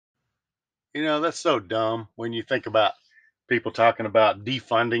That's so dumb when you think about people talking about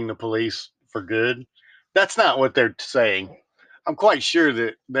defunding the police for good. That's not what they're saying. I'm quite sure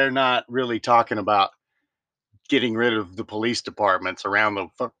that they're not really talking about getting rid of the police departments around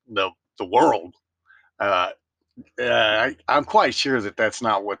the world. Uh, I'm quite sure that that's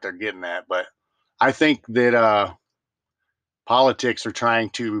not what they're getting at. But I think that politics are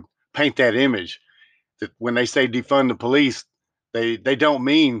trying to paint that image that when they say defund the police, they don't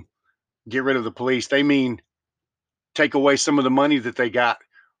mean get rid of the police. They mean take away some of the money that they got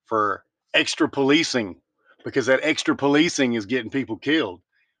for extra policing because that extra policing is getting people killed.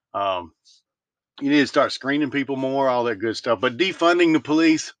 Um, you need to start screening people more, all that good stuff. But defunding the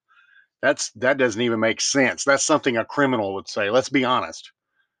police, that doesn't even make sense. That's something a criminal would say. Let's be honest.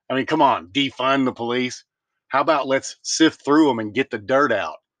 I mean, come on, defund the police. How about let's sift through them and get the dirt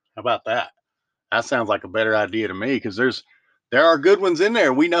out? How about that? That sounds like a better idea to me because there are good ones in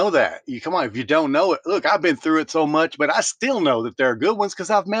there. We know that. You come on, if you don't know it, look, I've been through it so much, but I still know that there are good ones because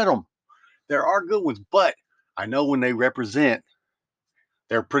I've met them. There are good ones, but I know when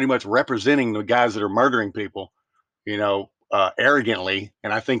they're pretty much representing the guys that are murdering people, arrogantly.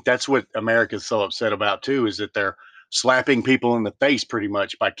 And I think that's what America's so upset about too, is that they're slapping people in the face pretty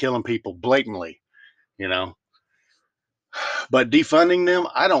much by killing people blatantly, you know. But defunding them,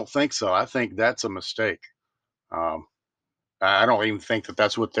 I don't think so. I think that's a mistake. Um, I don't even think that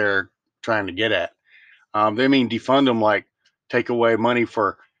that's what they're trying to get at. They mean defund them like take away money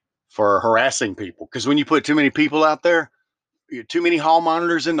for harassing people. Because when you put too many people out there, too many hall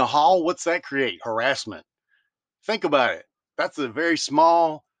monitors in the hall, what's that create? Harassment. Think about it. That's a very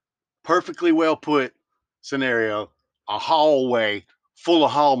small, perfectly well put scenario. A hallway full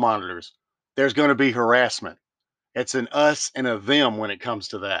of hall monitors. There's going to be harassment. It's an us and a them when it comes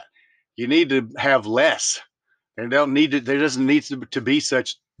to that. You need to have less. There doesn't need to be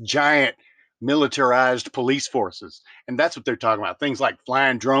such giant militarized police forces. And that's what they're talking about. Things like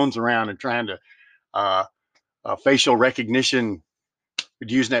flying drones around and trying to uh, facial recognition,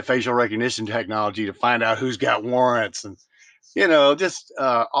 using that facial recognition technology to find out who's got warrants and, just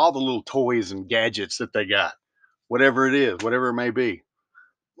all the little toys and gadgets that they got, whatever it is, whatever it may be.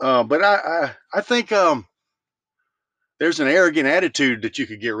 But I think there's an arrogant attitude that you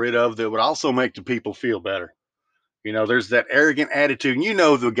could get rid of that would also make the people feel better. There's that arrogant attitude.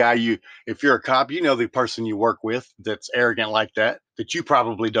 And the guy if you're a cop, the person you work with that's arrogant like that you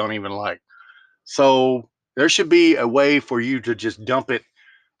probably don't even like. So there should be a way for you to just dump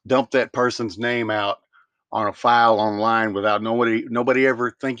that person's name out on a file online without nobody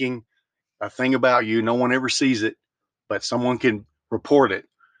ever thinking a thing about you. No one ever sees it, but someone can report it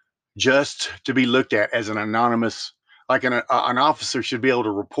just to be looked at as an anonymous, like an officer should be able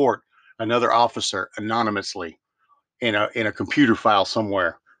to report another officer anonymously in a computer file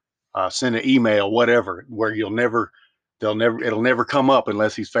somewhere. Send an email, whatever, where it'll never come up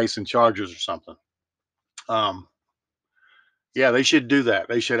unless he's facing charges or something. Um, yeah, they should do that.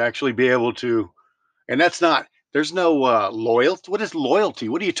 They should actually be able to, and that's not. There's no loyalty. What is loyalty?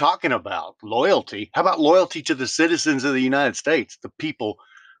 What are you talking about? Loyalty? How about loyalty to the citizens of the United States, the people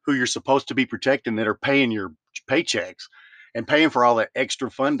who you're supposed to be protecting that are paying your paychecks and paying for all that extra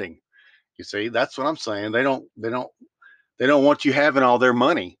funding? You see, that's what I'm saying. They don't want you having all their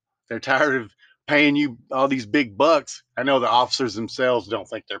money. They're tired of paying you all these big bucks. I know the officers themselves don't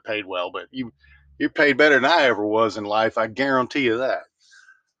think they're paid well, but you're paid better than I ever was in life. I guarantee you that.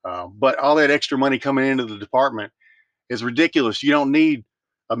 But all that extra money coming into the department is ridiculous. You don't need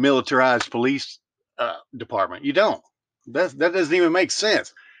a militarized police department. You don't. That doesn't even make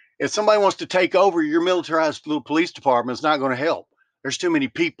sense. If somebody wants to take over your militarized little police department, it's not going to help. There's too many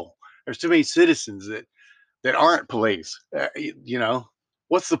people. There's too many citizens that aren't police.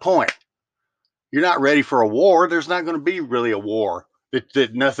 What's the point? You're not ready for a war. There's not going to be really a war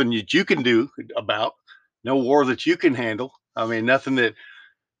that nothing that you can do about. No war that you can handle. I mean, nothing that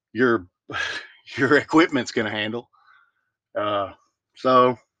your your equipment's going to handle. Uh,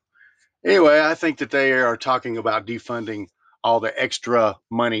 so anyway, I think that they are talking about defunding all the extra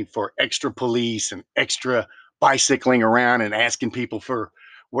money for extra police and extra bicycling around and asking people for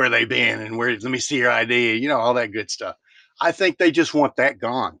where they've been and let me see your ID, all that good stuff. I think they just want that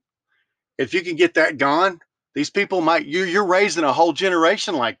gone. If you can get that gone, these people you're raising a whole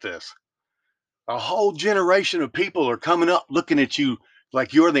generation like this. A whole generation of people are coming up looking at you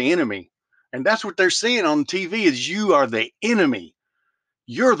like you're the enemy. And that's what they're seeing on TV is you are the enemy.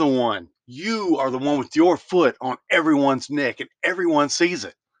 You're the one. You are the one with your foot on everyone's neck and everyone sees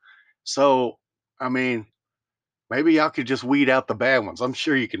it. So, I mean, maybe y'all could just weed out the bad ones. I'm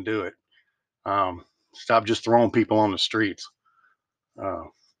sure you can do it. Stop just throwing people on the streets. Uh,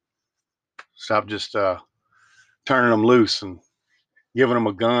 Stop just turning them loose and giving them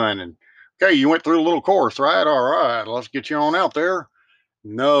a gun and, okay, you went through a little course, right? All right, let's get you on out there.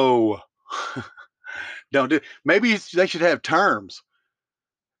 No, don't do. Maybe they should have terms.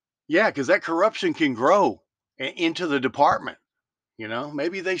 Yeah, because that corruption can grow into the department.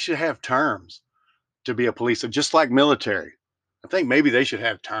 Maybe they should have terms to be a police, just like military. I think maybe they should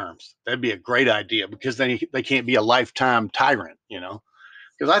have terms. That'd be a great idea because they can't be a lifetime tyrant.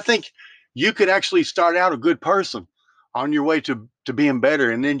 Because I think you could actually start out a good person on your way to being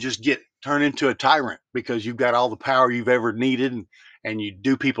better, and then just get turn into a tyrant because you've got all the power you've ever needed, and you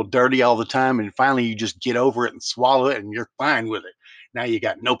do people dirty all the time, and finally you just get over it and swallow it, and you're fine with it. Now you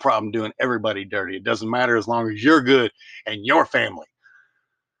got no problem doing everybody dirty. It doesn't matter as long as you're good and your family.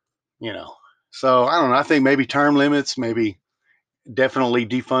 You know. So I don't know. I think maybe term limits, maybe definitely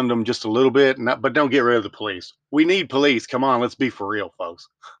defund them just a little bit, but don't get rid of the police. We need police. Come on, let's be for real, folks.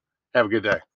 Have a good day.